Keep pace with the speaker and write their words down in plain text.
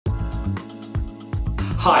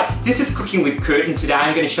Hi, this is Cooking with Kurt, and today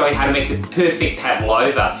I'm going to show you how to make the perfect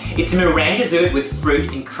pavlova. It's a meringue dessert with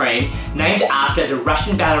fruit and cream named after the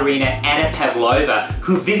Russian ballerina Anna Pavlova,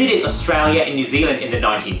 who visited Australia and New Zealand in the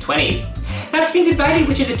 1920s. Now, it's been debated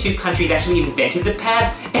which of the two countries actually invented the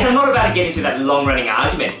pav, and I'm not about to get into that long-running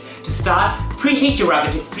argument. To start, preheat your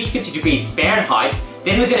oven to 350 degrees Fahrenheit,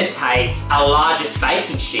 then we're going to take our largest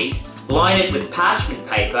baking sheet, line it with parchment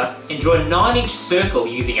paper, and draw a 9-inch circle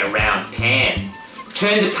using a round pan.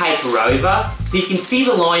 Turn the paper over so you can see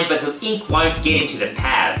the line but the ink won't get into the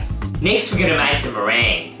pav. Next we're going to make the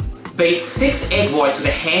meringue. Beat 6 egg whites with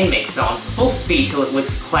a hand mixer on full speed till it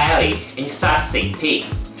looks cloudy and you start to see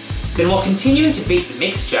peaks. Then while continuing to beat the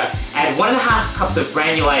mixture, add 1.5 cups of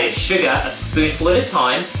granulated sugar, a spoonful at a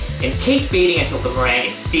time, and keep beating until the meringue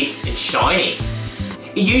is stiff and shiny.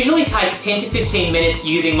 It usually takes 10 to 15 minutes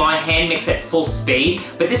using my hand mixer at full speed,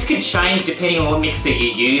 but this could change depending on what mixer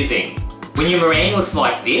you're using. When your meringue looks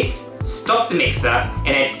like this, stop the mixer and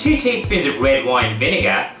add 2 teaspoons of red wine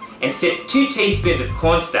vinegar and set 2 teaspoons of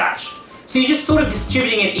cornstarch. So you're just sort of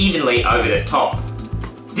distributing it evenly over the top.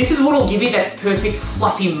 This is what will give you that perfect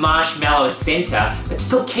fluffy marshmallow centre, but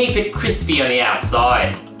still keep it crispy on the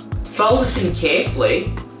outside. Fold this in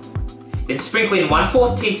carefully, then sprinkle in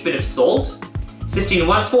 1/4 teaspoon of salt, sift in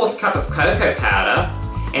 1/4 cup of cocoa powder,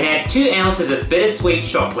 and add 2 ounces of bittersweet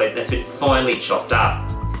chocolate that's been finely chopped up.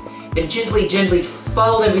 Then gently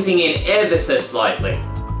fold everything in ever so slightly.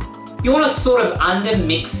 You want to sort of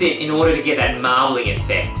under-mix it in order to get that marbling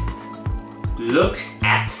effect. Look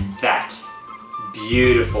at that.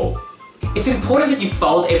 Beautiful. It's important that you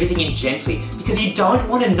fold everything in gently because you don't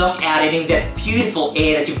want to knock out any of that beautiful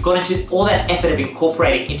air that you've got into all that effort of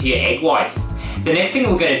incorporating into your egg whites. The next thing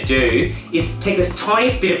we're going to do is take this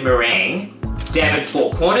tiniest bit of meringue, dab in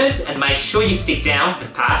 4 corners, and make sure you stick down the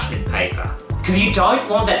parchment paper, because you don't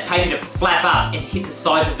want that paper to flap up and hit the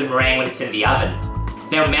sides of the meringue when it's in the oven.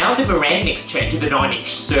 Now mound the meringue mixture into the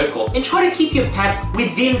 9-inch circle and try to keep your pav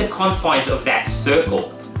within the confines of that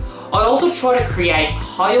circle. I also try to create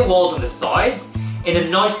higher walls on the sides and a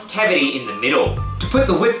nice cavity in the middle to put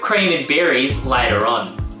the whipped cream and berries later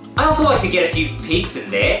on. I also like to get a few peaks in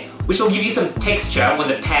there, which will give you some texture when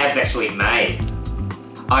the pav's actually made.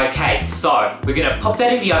 Okay, so we're going to pop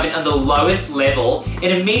that in the oven on the lowest level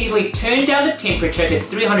and immediately turn down the temperature to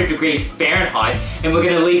 300 degrees Fahrenheit, and we're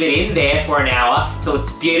going to leave it in there for an hour till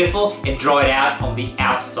it's beautiful and dry it out on the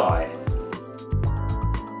outside.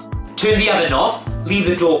 Turn the oven off, leave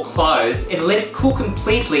the door closed, and let it cool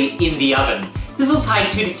completely in the oven. This will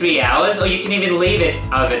take 2 to 3 hours, or you can even leave it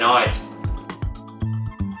overnight.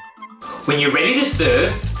 When you're ready to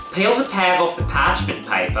serve, peel the pav off the parchment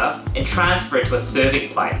paper and transfer it to a serving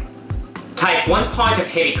plate. Take 1 pint of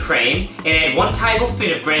heavy cream and add 1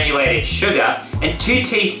 tablespoon of granulated sugar and 2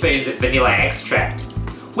 teaspoons of vanilla extract.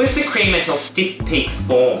 Whip the cream until stiff peaks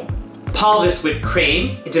form. Pile this whipped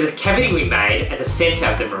cream into the cavity we made at the centre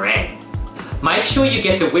of the meringue. Make sure you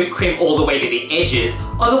get the whipped cream all the way to the edges,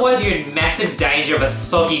 otherwise you're in massive danger of a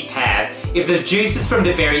soggy pav if the juices from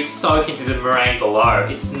the berries soak into the meringue below.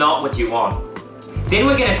 It's not what you want. Then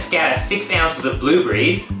we're going to scatter 6 ounces of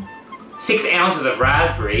blueberries, 6 ounces of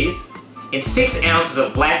raspberries, and 6 ounces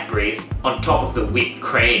of blackberries on top of the whipped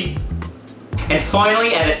cream. And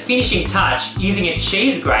finally, as a finishing touch, using a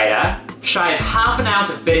cheese grater, shave 1/2 ounce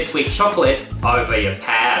of bittersweet chocolate over your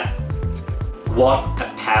pav. What a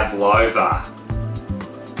pavlova!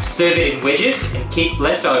 Serve it in wedges and keep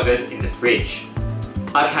leftovers in the fridge.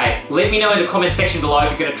 Okay, let me know in the comment section below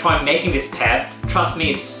if you're going to try making this pav. Trust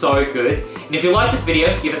me, it's so good. And if you like this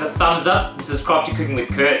video, give us a thumbs up and subscribe to Cooking with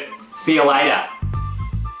Kurt. See you later.